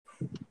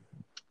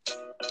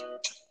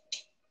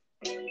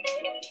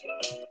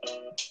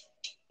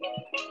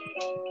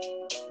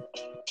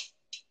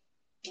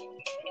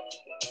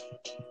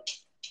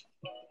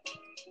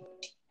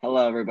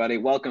Hello, everybody.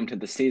 Welcome to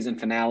the season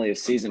finale of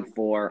season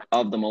 4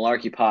 of the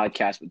Malarkey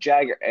Podcast with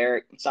Jagger,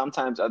 Eric, and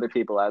sometimes other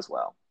people as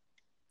well.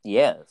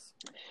 Yes.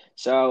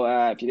 So,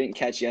 if you didn't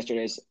catch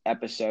yesterday's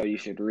episode, you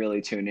should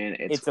really tune in.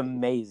 It's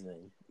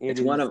amazing.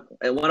 It's one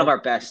of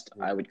our best,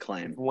 I would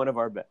claim. One of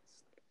our best.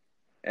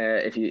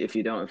 If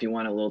you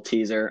want a little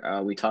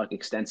teaser, we talk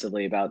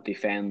extensively about the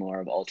fan lore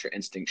of Ultra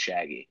Instinct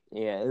Shaggy.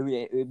 Yeah,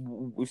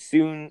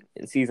 soon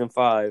in season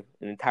 5,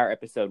 an entire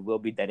episode will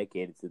be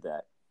dedicated to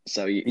that.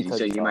 So you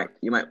might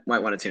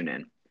want to tune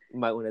in. You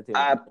might want to tune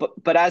in.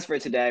 But as for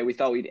today, we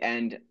thought we'd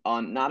end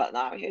on not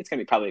it's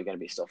probably gonna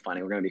be still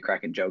funny. We're gonna be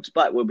cracking jokes,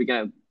 but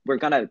we're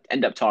gonna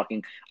end up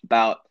talking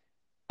about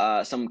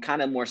some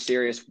kind of more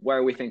serious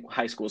where we think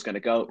high school is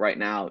gonna go right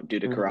now due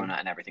to Corona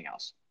and everything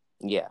else.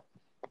 Yeah.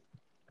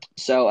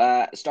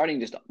 So starting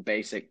just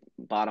basic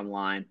bottom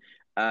line,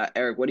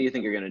 Eric, what do you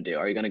think you're gonna do?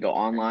 Are you gonna go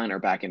online or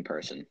back in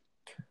person?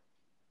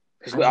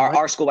 Because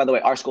our school, by the way,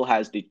 our school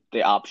has the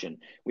option.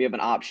 We have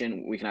an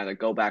option. We can either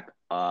go back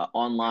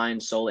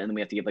online solely, and then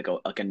we have to give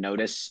like a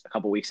notice a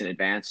couple weeks in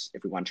advance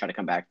if we want to try to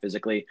come back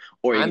physically,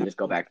 or you can just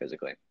go back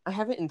physically. I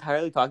haven't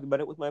entirely talked about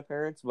it with my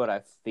parents, but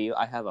I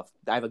have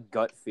a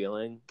gut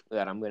feeling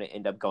that I'm going to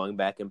end up going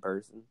back in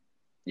person.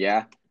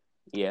 Yeah.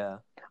 Yeah.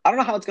 I don't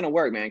know how it's going to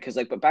work, man. Because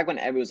but back when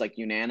everyone was like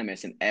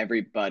unanimous and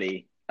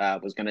everybody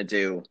was going to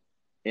do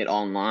it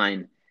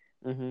online.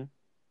 Mm-hmm.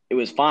 It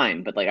was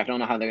fine, but I don't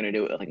know how they're gonna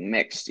do it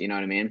mixed. You know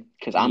what I mean?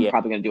 Because I'm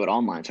probably gonna do it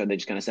online. So they're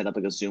just gonna set up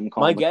a Zoom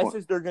call. My guess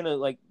is they're gonna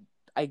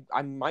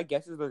my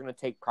guess is they're gonna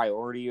take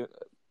priority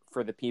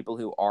for the people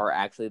who are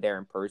actually there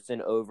in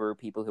person over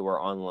people who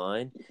are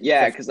online.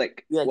 Yeah, because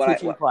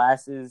teaching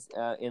classes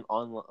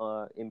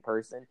in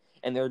person,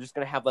 and they're just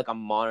gonna have a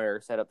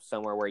monitor set up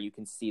somewhere where you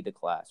can see the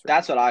class. Right?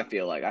 That's what I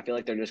feel like. I feel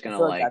like they're just gonna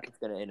that's what's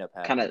gonna end up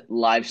happening. Kind of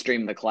live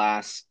stream the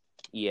class.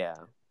 Yeah.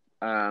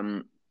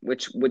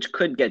 Which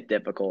could get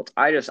difficult.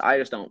 I just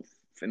don't,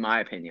 in my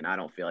opinion, I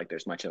don't feel like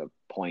there's much of a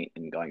point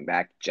in going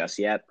back just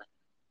yet.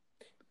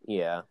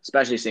 Yeah.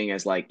 Especially seeing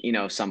as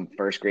some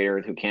first grader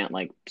who can't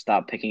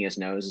stop picking his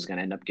nose is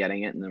gonna end up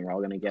getting it, and then we're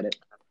all gonna get it.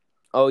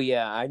 Oh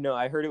yeah, I know.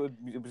 I heard it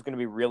was gonna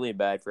be really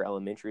bad for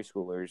elementary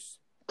schoolers.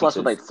 Plus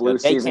with flu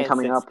season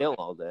coming up, still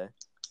all day.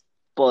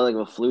 But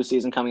with flu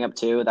season coming up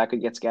too, that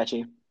could get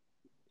sketchy.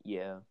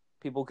 Yeah,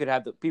 people could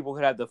have the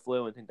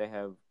flu and think they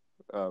have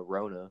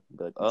Rona,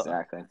 but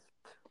exactly.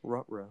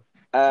 Ruh-roh.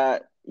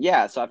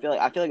 Yeah, so I feel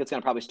like it's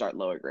gonna probably start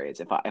lower grades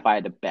if I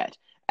had to bet.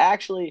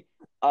 Actually,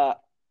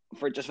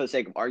 for the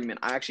sake of argument,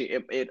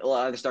 it'll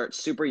either start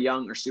super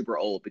young or super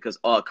old because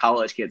a lot of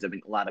college kids have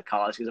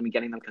been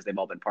getting them because they've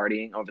all been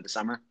partying over the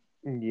summer.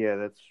 Yeah,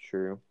 that's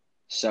true.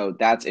 So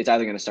it's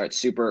either gonna start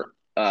super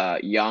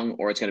young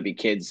or it's gonna be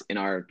kids in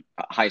our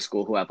high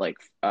school who have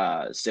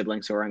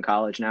siblings who are in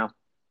college now.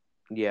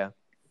 Yeah.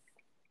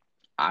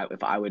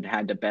 If I would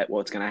had to bet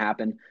what's gonna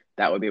happen,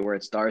 that would be where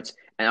it starts.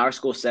 And our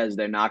school says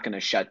they're not going to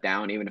shut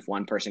down even if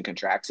one person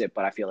contracts it.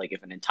 But I feel like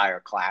if an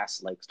entire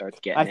class starts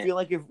getting I feel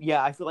like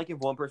if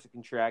one person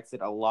contracts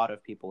it, a lot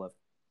of people have.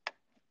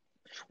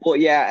 Well,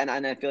 yeah, and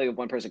I feel like if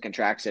one person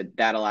contracts it,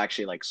 that'll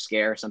actually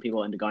scare some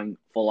people into going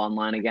full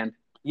online again.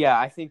 Yeah,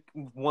 I think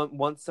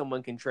once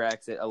someone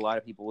contracts it, a lot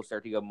of people will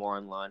start to go more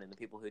online, and the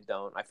people who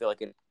don't, I feel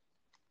like it.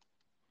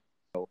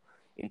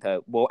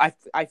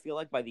 I feel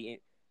like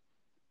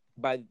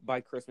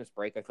by Christmas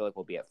break, I feel like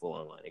we'll be at full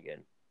online again.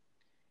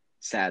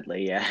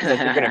 Sadly, yeah.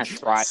 They're gonna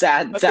try.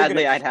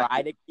 Sadly, I'd have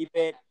to keep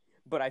it,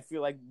 but I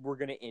feel like we're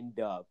gonna end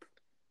up.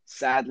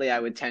 Sadly, I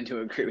would tend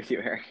to agree with you,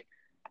 Eric.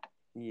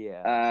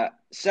 Yeah.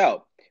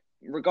 So,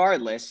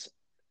 regardless,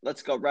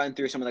 let's go run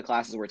through some of the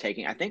classes we're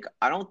taking.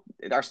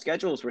 Our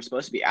schedules were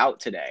supposed to be out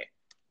today.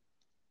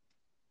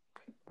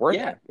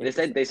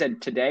 They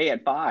said today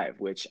at 5,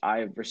 which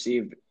I've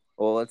received.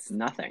 Well, it's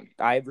nothing.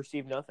 I've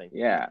received nothing.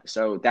 Yeah,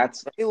 so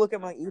that's. Let me look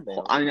at my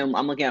email.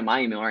 I'm looking at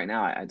my email right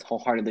now. It's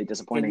wholeheartedly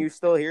disappointing. Can you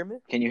still hear me?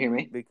 Can you hear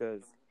me?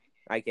 Because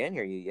I can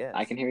hear you. Yes.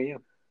 I can hear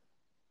you.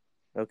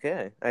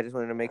 Okay, I just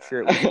wanted to make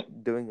sure it was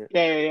doing it.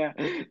 Yeah.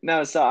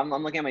 No, so I'm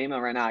looking at my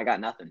email right now. I got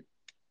nothing.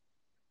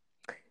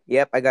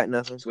 Yep, I got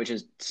nothing. Which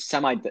is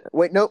semi.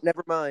 Wait, nope,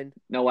 never mind.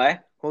 No way.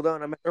 Hold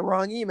on, I'm at the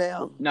wrong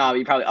email. No,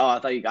 you probably. Oh, I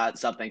thought you got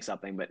something,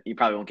 but you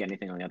probably won't get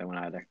anything on the other one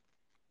either.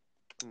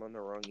 I'm on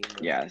the wrong email.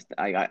 Yeah,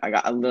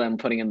 I'm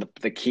putting in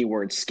the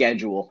keyword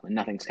schedule and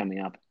nothing's coming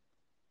up.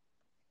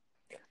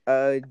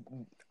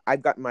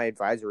 I've got my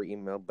advisory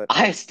email, but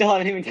I still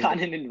haven't even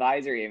gotten an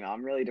advisory email.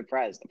 I'm really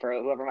depressed. For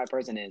whoever my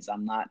person is,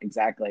 I'm not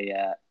exactly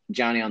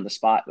Johnny on the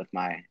spot with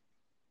my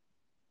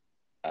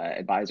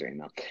advisory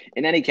email.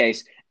 In any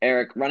case,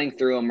 Eric, running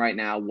through them right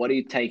now, what are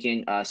you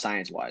taking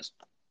science-wise?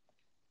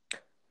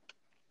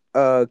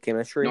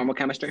 Chemistry. Normal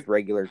chemistry? Just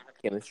regular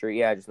chemistry.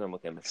 Yeah, just normal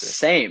chemistry.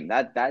 Same.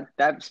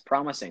 That's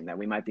promising that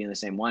we might be in the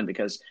same one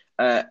because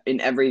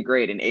in every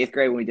grade, in 8th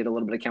grade when we did a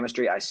little bit of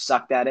chemistry, I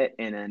sucked at it.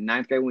 And in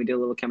 9th grade when we did a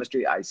little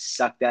chemistry, I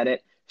sucked at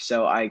it.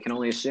 So I can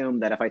only assume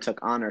that if I took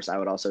honors, I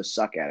would also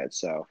suck at it.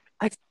 So,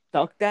 I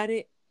sucked at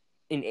it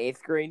in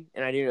eighth grade,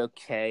 and I did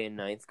okay in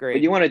ninth but you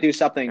grade. want to do I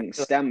something feel like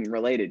STEM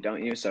related,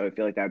 don't you? So I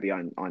feel like that'd be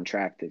on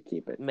track to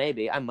keep it.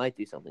 maybe I might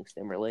do something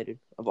STEM related.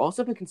 I've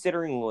also been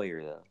considering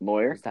lawyer though,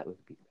 Lawyer? because that would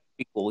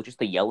be cool, just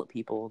to yell at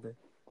people all day.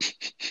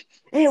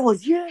 It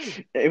was you.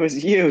 It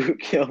was you who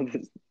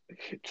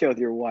killed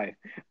your wife.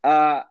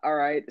 All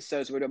right.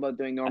 So we're about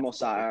doing That's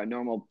funny.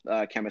 normal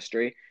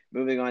chemistry.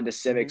 Moving on to Mm-hmm.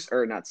 civics,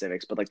 or not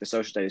civics, but like the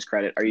social studies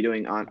credit. Are you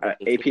doing on Those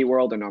AP two.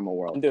 World or normal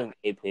world? I'm doing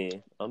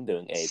AP. I'm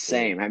doing AP.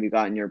 Same. Have you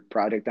gotten your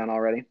project done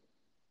already?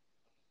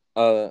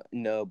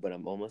 No, but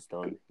I'm almost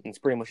done. It's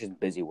pretty much just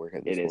busy work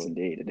at It this is point.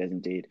 indeed. It is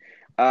indeed.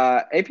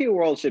 AP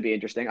World should be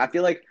interesting. I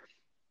feel like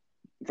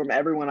from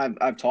everyone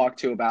I've talked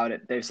to about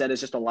it, they've said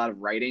it's just a lot of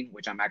writing,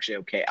 which I'm actually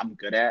okay. I'm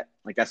good at.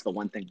 Like that's the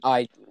one thing.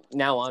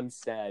 I'm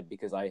sad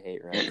because I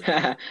hate writing.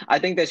 I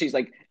think that she's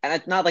like, and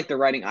it's not like the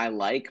writing I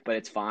like, but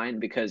it's fine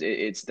because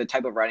it's the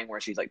type of writing where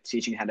she's like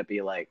teaching how to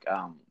be like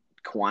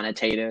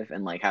quantitative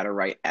and like how to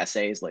write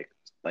essays, like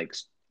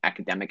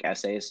academic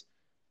essays,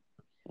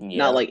 not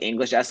Yeah. like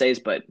English essays,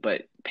 but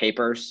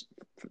papers.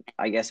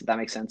 I guess if that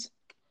makes sense.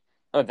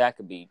 Oh, that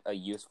could be a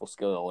useful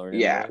skill to learn in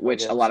Yeah, life, I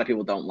which a lot guess. of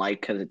people don't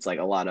like because it's like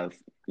a lot of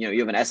you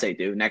have an essay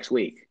due next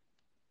week,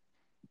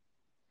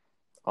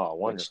 Oh,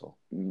 which wonderful.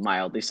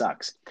 mildly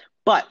sucks.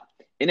 But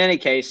in any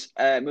case,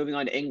 moving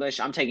on to English,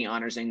 I'm taking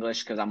honors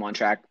English because I'm on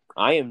track.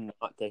 I am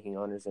not taking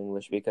honors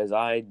English because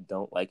I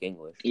don't like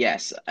English.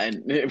 Yes,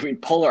 and we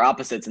polar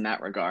opposites in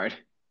that regard.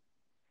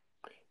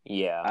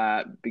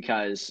 Yeah.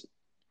 Because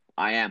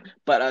I am.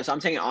 But so I'm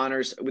taking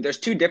honors. There's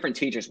two different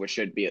teachers, which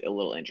should be a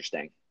little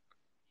interesting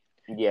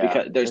Yeah.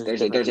 because there's There's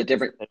there's a, there's a differences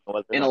different depending on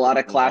whether or in a not you're lot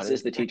of taking honors.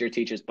 classes. The teacher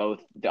teaches both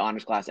the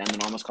honors class and the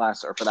normals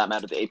class, or for that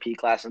matter, the AP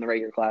class and the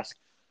regular class.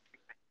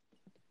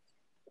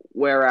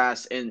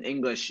 Whereas in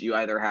English, you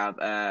either have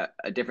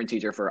a different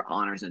teacher for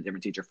honors and a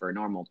different teacher for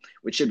normal,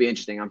 which should be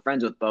interesting. I'm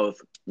friends with both,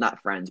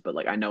 not friends, but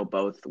like I know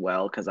both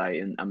well because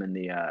I'm in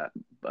the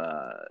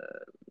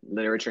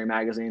literature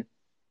magazine.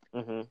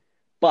 Mm-hmm.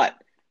 But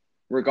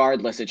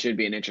regardless, it should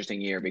be an interesting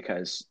year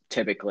because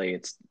typically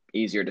it's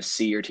easier to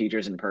see your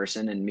teachers in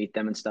person and meet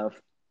them and stuff.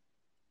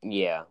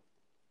 Yeah.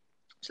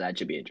 So that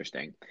should be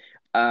interesting.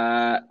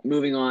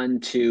 Moving on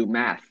to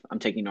math, I'm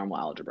taking normal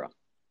algebra.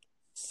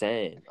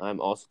 Same. I'm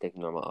also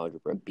taking normal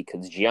algebra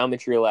because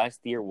geometry last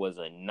year was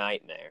a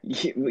nightmare.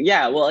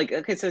 Yeah, well, like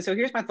okay, so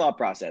here's my thought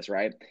process,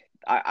 right?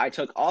 I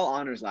took all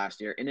honors last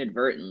year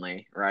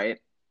inadvertently, right?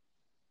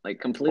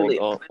 Like Hold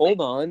on.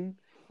 Hold on.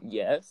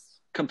 Yes.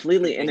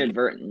 completely Continue.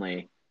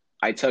 inadvertently,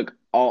 I took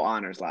all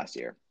honors last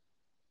year.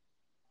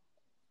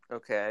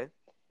 Okay.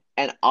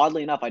 And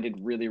oddly enough, I did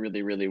really,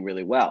 really, really,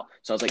 really well.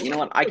 So I was like, you know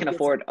what? I can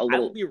afford a I will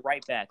little. be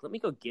right back. Let me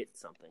go get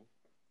something.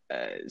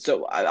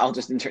 So I'll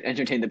just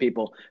entertain the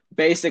people.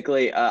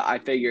 Basically, I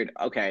figured,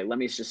 okay, let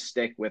me just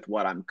stick with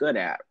what I'm good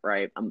at,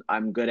 right?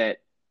 I'm good at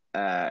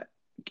uh,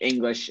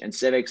 English and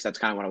civics. That's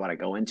kind of what I want to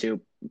go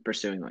into,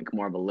 pursuing like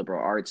more of a liberal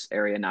arts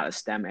area, not a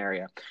STEM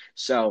area.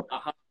 So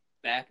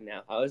Back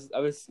now. I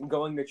was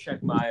going to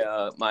check my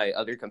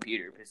other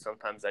computer because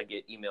sometimes I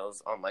get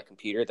emails on my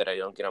computer that I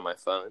don't get on my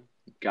phone.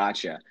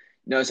 gotcha.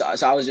 No, so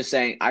I was just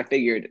saying, I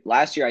figured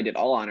last year I did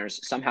all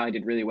honors. Somehow I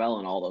did really well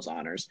in all those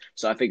honors.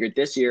 So I figured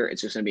this year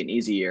it's just going to be an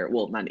easy year.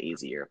 Well, not an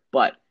easy year,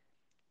 but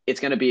it's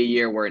going to be a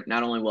year where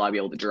not only will I be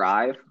able to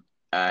drive,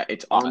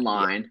 it's Yeah.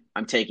 online.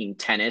 I'm taking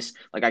tennis.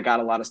 Like I got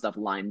a lot of stuff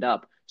lined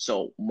up.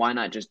 So why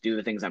not just do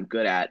the things I'm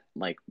good at?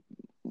 Like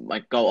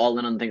go all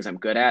in on the things I'm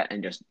good at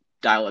and just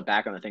dial it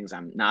back on the things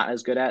I'm not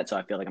as good at. So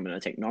I feel like I'm going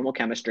to take normal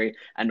chemistry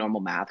and normal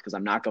math because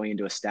I'm not going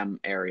into a STEM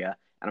area,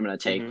 and I'm going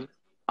to take Mm-hmm.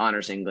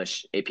 honors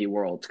English, AP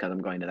World because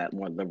I'm going to that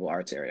more liberal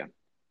arts area.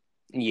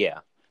 Yeah.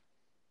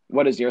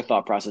 What is your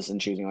thought process in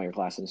choosing all your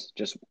classes?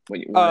 Just what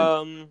you wanted.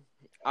 Um,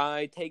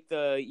 I take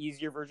the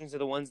easier versions of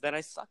the ones that I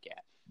suck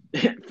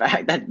at. In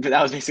fact,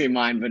 that was basically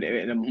mine, but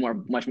in a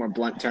much more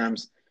blunt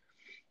terms.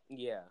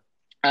 Yeah.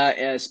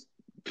 As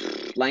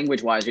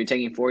language wise, are you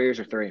taking 4 years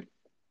or three?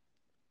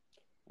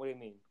 What do you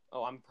mean?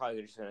 Oh, I'm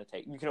probably just gonna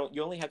take.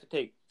 You only have to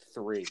take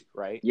 3,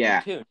 right? Yeah.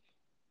 Or 2.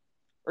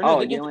 Or no, Oh,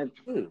 then you you have only. to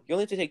take 2. You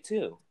only have to take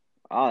 2.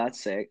 Oh, that's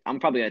sick. I'm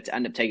probably gonna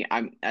end up taking.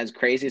 I'm as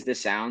crazy as this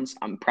sounds.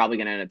 I'm probably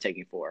gonna end up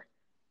taking four.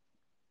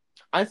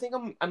 I think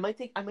I might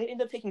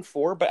end up taking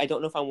 4, but I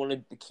don't know if I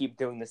want to keep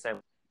doing the same.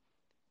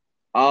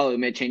 Oh, it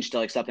may change to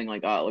like something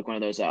like one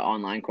of those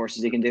online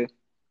courses you can do.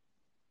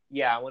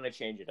 Yeah, I want to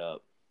change it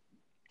up.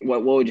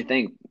 What would you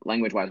think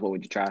language wise? What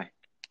would you try?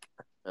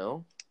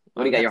 No,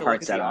 What I do you would got have your to look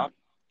heart at set the on? options.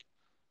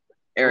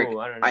 Eric, Oh,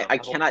 I don't I, know. I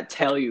cannot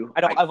tell you.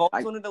 I've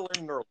always wanted to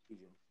learn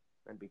Norwegian.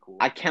 That'd be cool.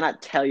 I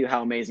cannot tell you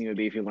how amazing it would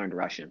be if you learned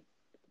Russian.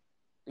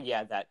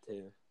 Yeah, that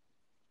too.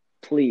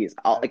 Please,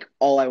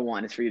 all I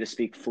want is for you to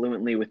speak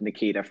fluently with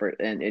Nikita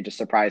and it just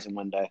surprise him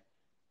one day.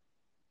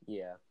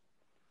 Yeah.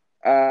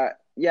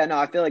 Yeah, no,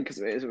 I feel like 'cause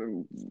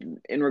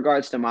in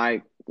regards to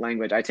my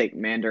language, I take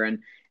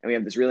Mandarin, and we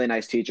have this really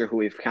nice teacher who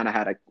we've kind of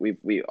had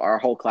our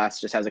whole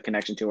class just has a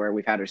connection to her.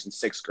 We've had her since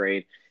sixth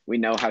grade. We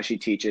know how she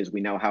teaches.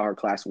 We know how her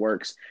class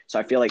works. So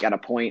I feel like at a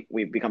point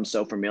we've become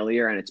so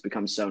familiar and it's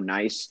become so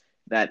nice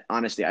that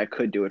honestly I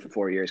could do it for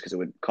 4 years because it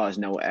would cause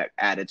no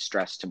added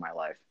stress to my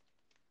life.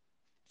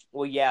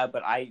 Well, yeah,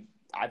 but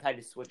I've had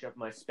to switch up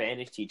my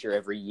Spanish teacher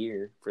every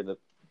year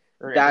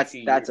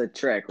That's a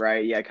trick,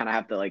 right? Yeah, I kind of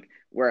have to like.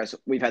 Whereas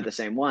we've had the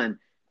same one,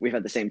 we've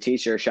had the same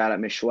teacher. Shout out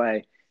Miss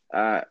Shui,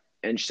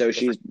 and so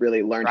she's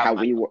really learned how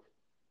we work.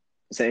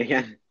 Say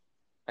again.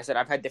 I said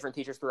I've had different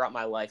teachers throughout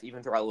my life,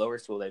 even throughout lower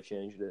school. They've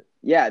changed it.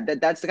 Yeah,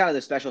 that's the kind of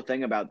the special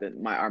thing about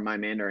my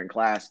Mandarin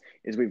class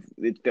is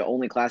it's the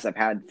only class I've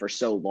had for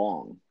so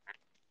long.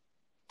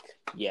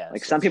 Yeah,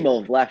 like some people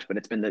have left, but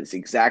it's been this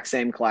exact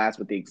same class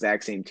with the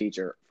exact same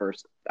teacher for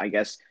I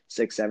guess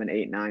 6, 7,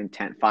 8, 9,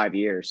 10, 5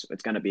 years.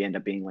 It's going to end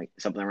up being like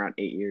something around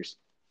 8 years.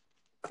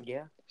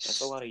 Yeah,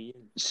 that's a lot of years.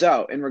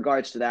 So in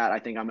regards to that, I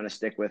think I'm going to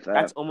stick with.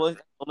 That's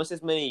almost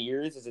as many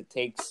years as it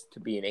takes to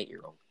be an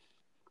 8-year-old.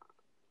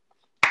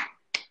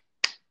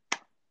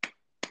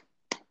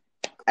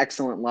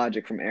 Excellent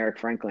logic from Eric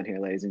Franklin here,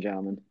 ladies and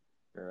gentlemen.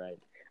 All right.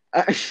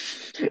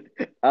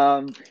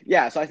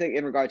 Yeah, so I think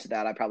in regards to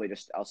that,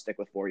 I'll stick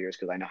with 4 years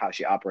because I know how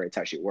she operates,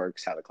 how she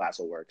works, how the class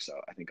will work. So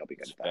I think I'll be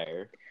good at that.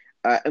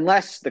 Fair.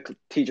 Unless the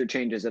teacher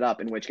changes it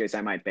up, in which case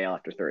I might bail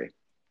after 3.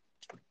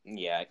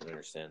 Yeah, I can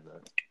understand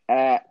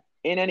that.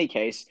 In any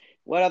case,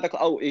 what other?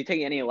 Are you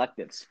taking any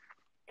electives?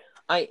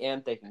 I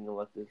am taking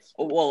electives.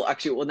 Well,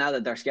 actually, now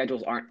that their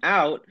schedules aren't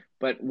out,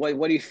 but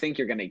what do you think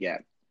you're gonna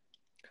get?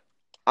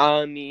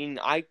 I mean,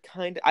 I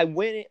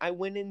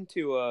went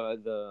into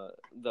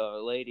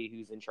the lady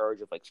who's in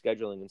charge of like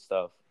scheduling and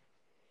stuff,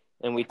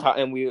 and we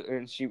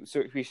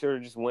sort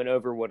of just went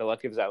over what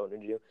electives I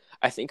wanted to do.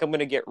 I think I'm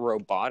gonna get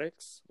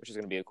robotics, which is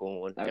gonna be a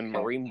cool one, and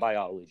marine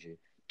biology.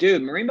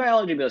 Dude, marine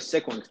biology would be a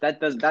sick one. That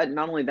does that.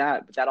 Not only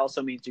that, but that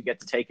also means you get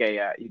to take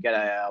a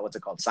what's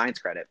it called, science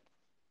credit.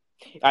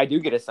 I do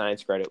get a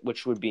science credit,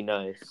 which would be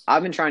nice.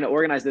 I've been trying to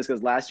organize this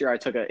because last year I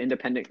took an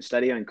independent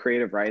study on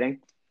creative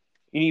writing.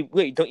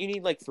 Don't you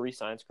need like 3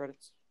 science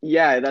credits?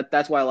 Yeah,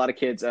 that's why a lot of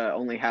kids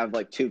only have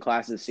like 2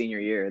 classes senior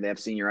year. They have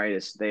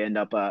senioritis. They end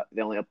up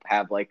they only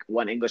have like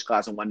 1 English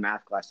class and 1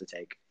 math class to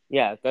take.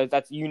 Yeah,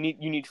 that's you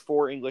need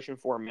 4 English and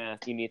 4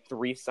 math. You need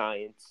 3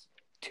 science,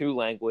 2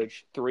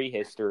 language, 3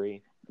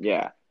 history.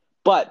 Yeah,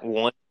 but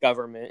 1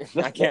 government.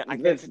 I can't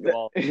do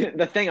all.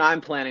 The thing I'm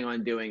planning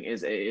on doing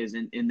is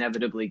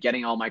inevitably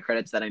getting all my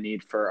credits that I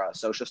need for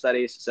social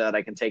studies so that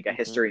I can take a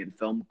history and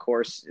film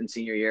course in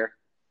senior year.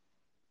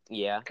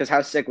 Yeah. Because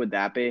how sick would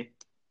that be?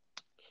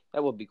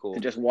 That would be cool. To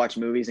just watch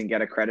movies and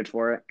get a credit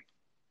for it.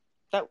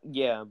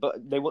 Yeah,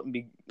 but they wouldn't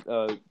be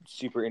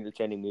super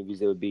entertaining movies.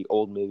 They would be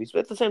old movies, but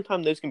at the same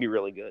time, those can be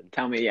really good.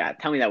 Tell me that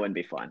wouldn't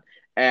be fun.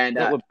 And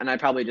and I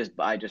probably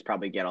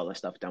get all this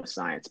stuff done with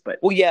science. But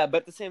well, yeah,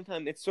 but at the same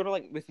time, it's sort of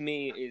like with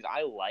me is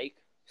I like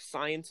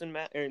science and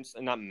math, or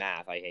not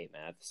math. I hate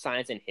math.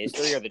 Science and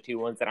history are the 2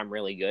 ones that I'm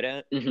really good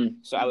at. Mm-hmm.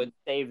 So I would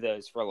save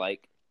those for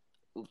like.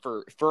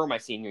 For my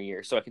senior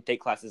year, so I can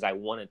take classes I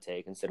want to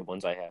take instead of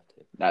ones I have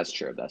to. That's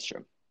true.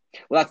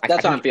 Well,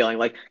 that's what I'm feeling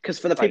like. Because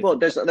for the people,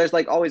 there's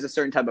like always a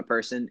certain type of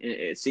person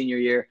in senior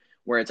year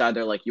where it's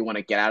either like you want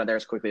to get out of there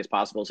as quickly as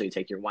possible, so you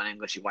take your 1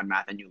 English, your 1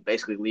 math, and you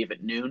basically leave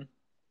at noon.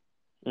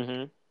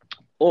 Mm-hmm.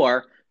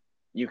 Or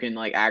you can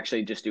like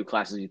actually just do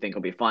classes you think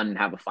will be fun and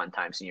have a fun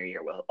time senior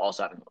year while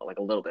also having like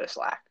a little bit of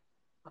slack.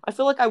 I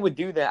feel like I would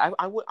do that.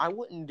 I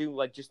wouldn't do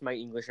like just my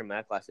English and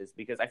math classes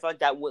because I feel like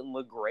that wouldn't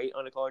look great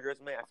on a college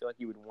resume. I feel like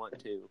you would want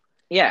to.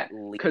 Yeah,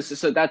 because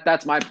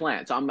that's my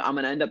plan. So I'm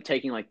gonna end up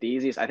taking like the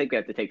easiest. I think we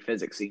have to take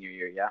physics senior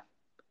year. Yeah.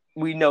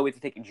 We know we have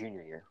to take it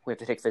junior year. We have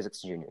to take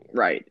physics junior year.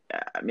 Right.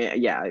 I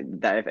mean, yeah.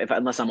 That if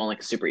unless I'm on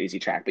like a super easy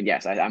track, but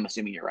yes, I'm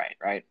assuming you're right.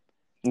 Right.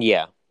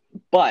 Yeah.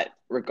 But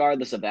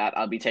regardless of that,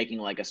 I'll be taking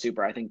like a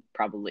super. I think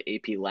probably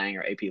AP Lang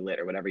or AP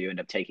Lit or whatever you end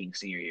up taking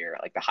senior year,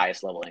 like the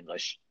highest level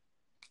English.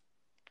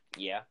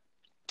 Yeah.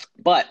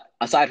 But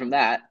aside from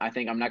that, I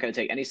think I'm not going to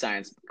take any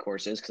science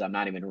courses because I'm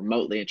not even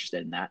remotely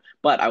interested in that.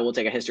 But I will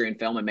take a history and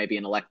film and maybe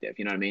an elective.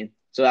 You know what I mean?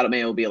 So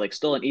it'll be like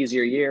still an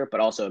easier year, but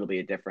also it'll be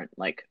a different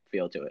like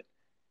feel to it.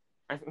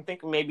 I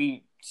think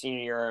maybe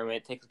senior year I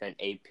might take like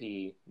an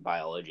AP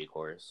biology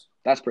course.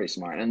 That's pretty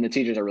smart, and the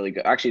teachers are really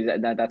good. Actually,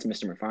 that's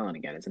Mr. McFarland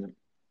again, isn't it?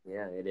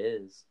 Yeah, it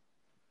is.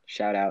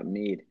 Shout out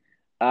Mead.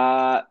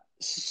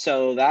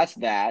 So that's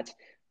that.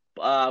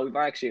 We've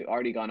actually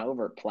already gone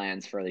over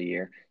plans for the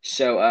year.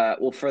 So,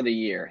 well, for the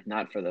year,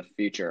 not for the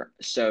future.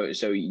 So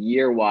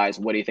year-wise,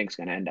 what do you think is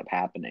going to end up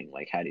happening?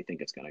 Like, how do you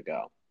think it's going to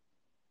go?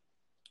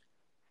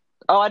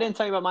 Oh, I didn't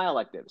tell you about my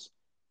electives.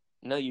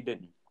 No, you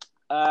didn't.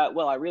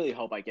 Well, I really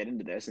hope I get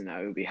into this, and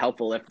it would be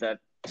helpful if the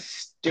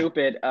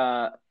stupid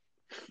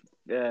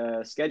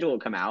schedule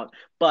would come out.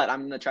 But I'm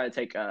going to try to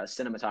take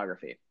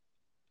cinematography.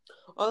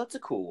 Oh, that's a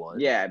cool one.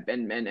 Yeah,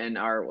 and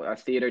our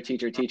theater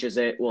teacher teaches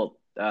it. Well,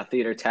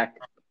 theater tech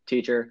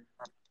teacher.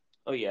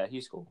 Oh yeah,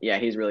 he's cool. Yeah,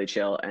 he's really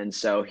chill, and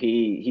so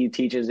he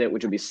teaches it,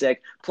 which would be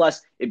sick.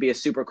 Plus, it'd be a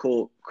super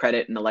cool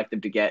credit and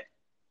elective to get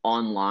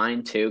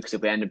online too, because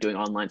if we end up doing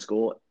online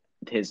school,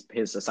 his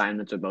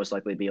assignments would most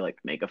likely be like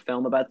make a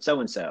film about so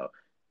and so,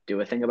 do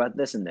a thing about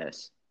this and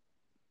this.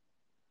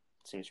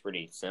 Seems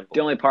pretty The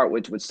simple. only part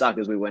which would suck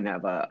is we wouldn't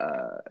have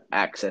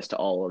access to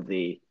all of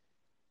the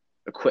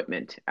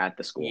equipment at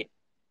the Yeah, school.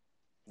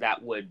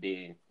 that would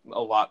be a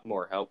lot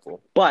more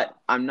helpful. But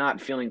I'm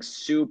not feeling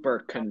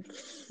super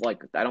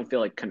like I don't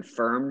feel like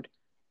confirmed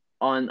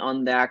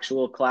on the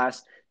actual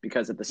class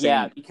because at the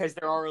Yeah, same because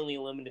there are only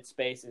limited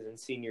spaces and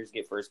seniors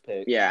get first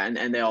pick. yeah,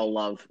 and they all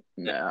love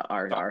Yeah.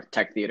 our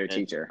tech theater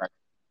teacher,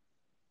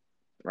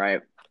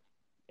 right?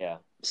 Yeah.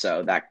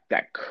 So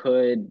that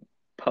could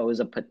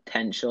pose a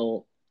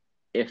potential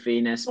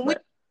iffiness,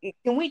 but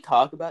Can we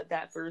talk about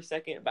that for a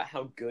second, about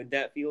how good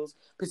that feels?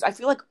 Because I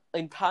feel like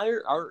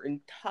our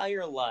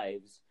entire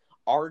lives,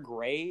 our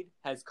grade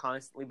has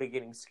constantly been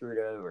getting screwed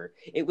over.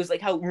 It was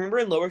like how, remember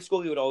in lower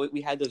school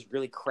we had those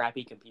really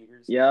crappy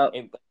computers yep,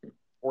 in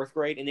fourth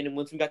grade, and then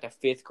once we got to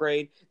fifth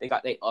grade, they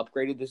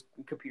upgraded those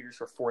computers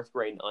for fourth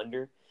grade and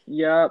under.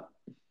 yep.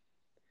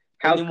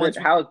 And then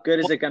How good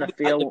is it gonna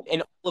feel?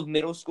 in all of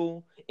middle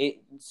school,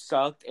 it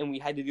sucked, and we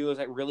had to do those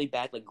like really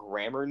bad like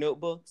grammar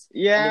notebooks.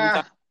 And then we Yeah.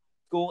 got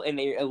school, and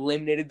they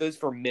eliminated those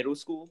for middle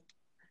school.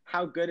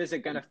 How good is it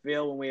gonna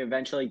feel when we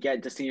eventually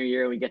get to senior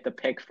year and we get to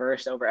pick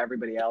first over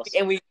everybody else?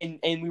 And we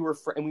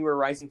were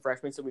rising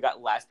freshmen, so we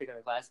got last pick in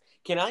the class.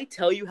 Can I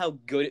tell you how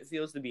good it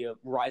feels to be a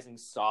rising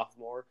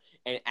sophomore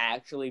and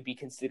actually be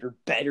considered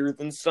better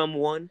than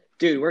someone?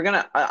 Dude, we're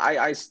gonna.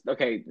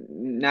 Okay.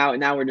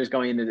 Now we're just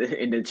going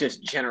into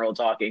just general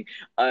talking.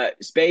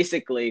 It's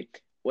basically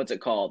what's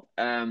it called?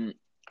 On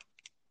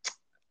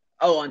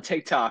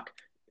TikTok.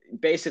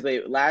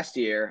 Basically, last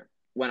year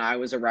when I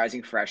was a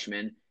rising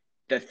freshman,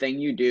 the thing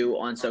you do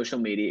on social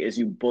media is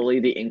you bully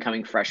the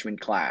incoming freshman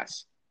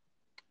class.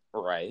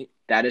 Right.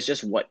 That is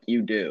just what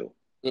you do.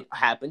 It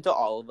happened to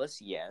all of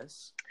us,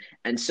 yes.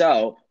 And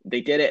so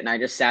they did it, and I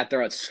just sat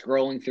there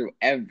scrolling through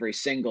every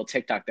single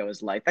TikTok that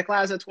was like, the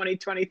class of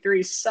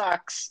 2023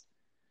 sucks.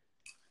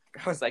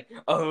 I was like,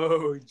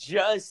 oh,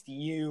 just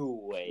you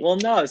wait. Well,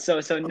 no. So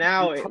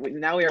now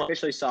we are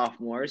officially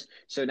sophomores.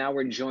 So now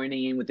we're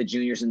joining in with the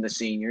juniors and the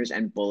seniors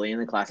and bullying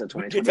the class of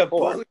 2024.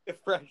 Bully the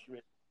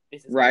freshmen.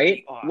 This is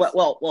right? Awesome.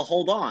 Well,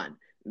 hold on.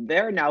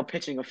 They're now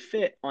pitching a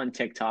fit on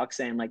TikTok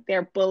saying like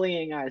they're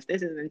bullying us.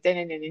 This is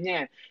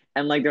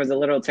and like there was a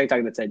little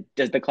TikTok that said,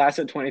 "Does the class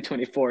of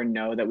 2024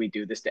 know that we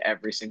do this to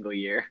every single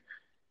year?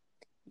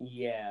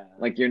 Yeah.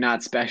 Like you're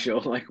not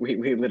special. Like we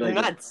literally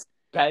You're not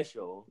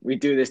special. We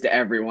do this to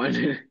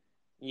everyone."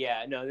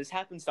 Yeah, no, this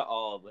happens to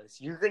all of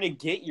us. You're gonna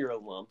get your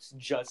lumps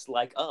just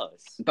like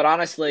us. But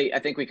honestly, I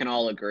think we can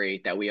all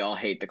agree that we all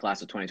hate the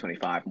class of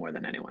 2025 more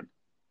than anyone.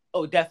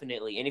 Oh,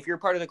 definitely. And if you're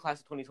part of the class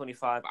of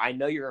 2025, I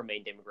know you're our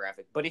main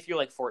demographic. But if you're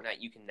like Fortnite,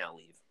 you can now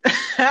leave.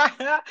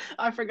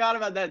 I forgot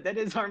about that. That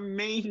is our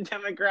main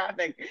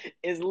demographic.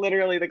 Is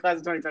literally the class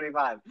of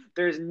 2025.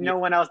 There's no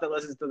one else that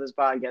listens to this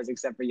podcast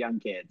except for young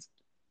kids.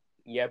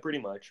 Yeah, pretty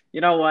much. You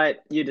know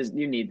what? You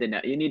need to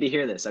know. You need to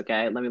hear this.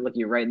 Okay, let me look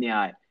you right in the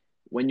eye.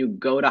 When you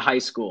go to high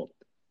school,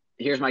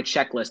 here's my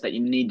checklist that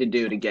you need to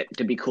do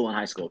to be cool in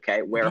high school.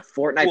 Okay, wear a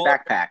Fortnite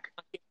backpack.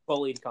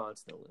 Bullied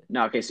constantly.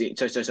 No, okay.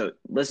 So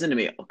listen to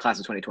me, class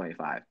of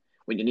 2025.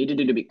 What you need to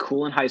do to be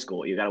cool in high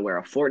school, you got to wear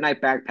a Fortnite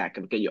backpack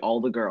and get you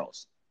all the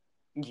girls.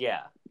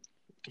 Yeah.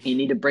 You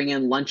need to bring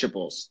in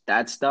Lunchables.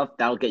 That stuff,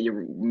 that'll get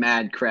you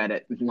mad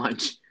credit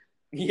lunch.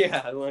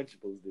 Yeah,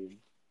 Lunchables, dude.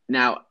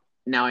 Now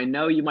I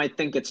know you might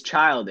think it's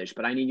childish,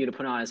 but I need you to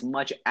put on as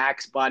much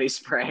Axe body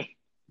spray.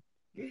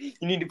 You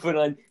need to put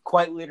on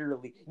quite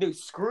literally. No,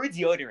 screw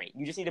deodorant.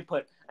 You just need to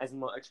put as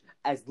much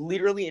as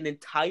literally an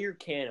entire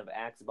can of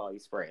Axe body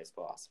spray as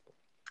possible.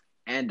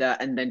 And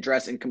then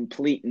dress in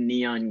complete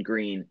neon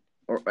green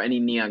or any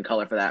neon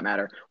color for that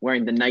matter,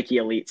 wearing the Nike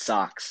Elite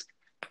socks.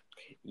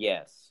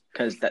 Yes.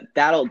 Because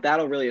that'll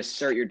really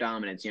assert your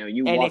dominance. You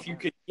know, if you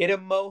could get a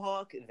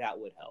mohawk, that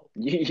would help.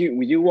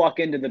 You walk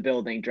into the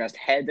building dressed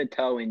head to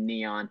toe in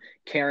neon,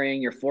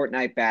 carrying your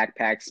Fortnite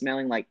backpack,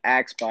 smelling like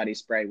Axe body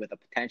spray with a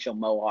potential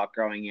mohawk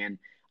growing in.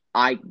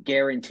 I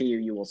guarantee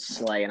you will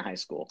slay in high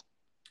school.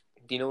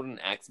 Do you know what an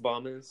Axe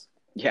bomb is?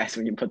 Yes,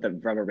 when you put the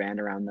rubber band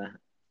around the.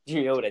 Do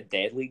you know what a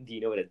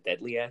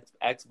deadly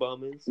Axe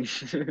bomb is?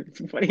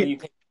 When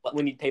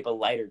you tape a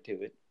lighter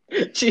to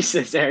it.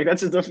 Jesus, Eric,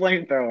 that's just a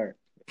flamethrower.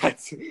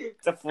 It's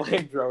a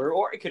flamethrower,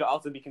 or it could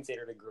also be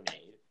considered a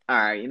grenade. All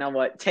right, you know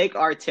what? Take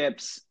our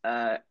tips.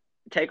 Class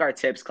of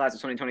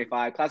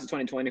 2025, class of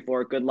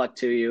 2024. Good luck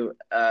to you.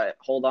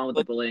 Hold on with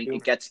the bullying.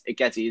 It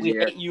gets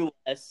easier.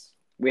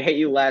 We hate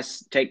you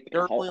less.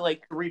 There are only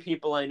like 3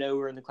 people I know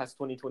who are in the class of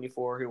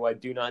 2024 who I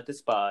do not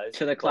despise.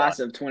 To the class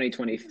of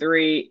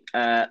 2023,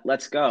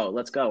 let's go.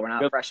 We're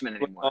not freshmen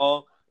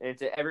anymore. And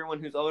to everyone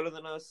who's older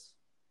than us,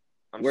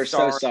 we're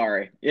so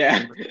sorry.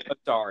 Yeah. We're so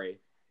sorry.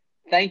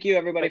 Thank you,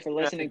 everybody, for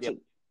listening to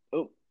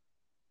the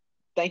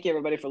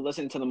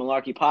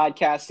Malarkey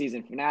Podcast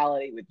season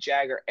finale with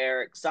Jagger,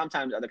 Eric,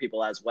 sometimes other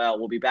people as well.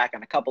 We'll be back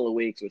in a couple of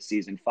weeks with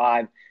season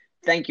 5.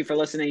 Thank you for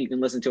listening. You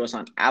can listen to us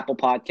on Apple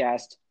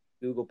Podcasts,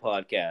 Google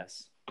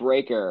Podcasts,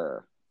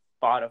 Breaker,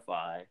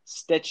 Spotify,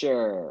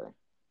 Stitcher,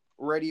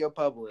 Radio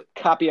Public,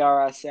 Copy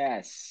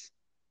RSS,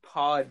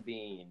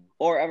 Podbean,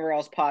 or ever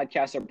else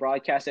podcasts are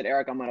broadcasted.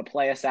 Eric, I'm going to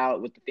play us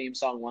out with the theme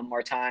song one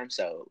more time,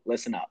 so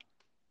listen up.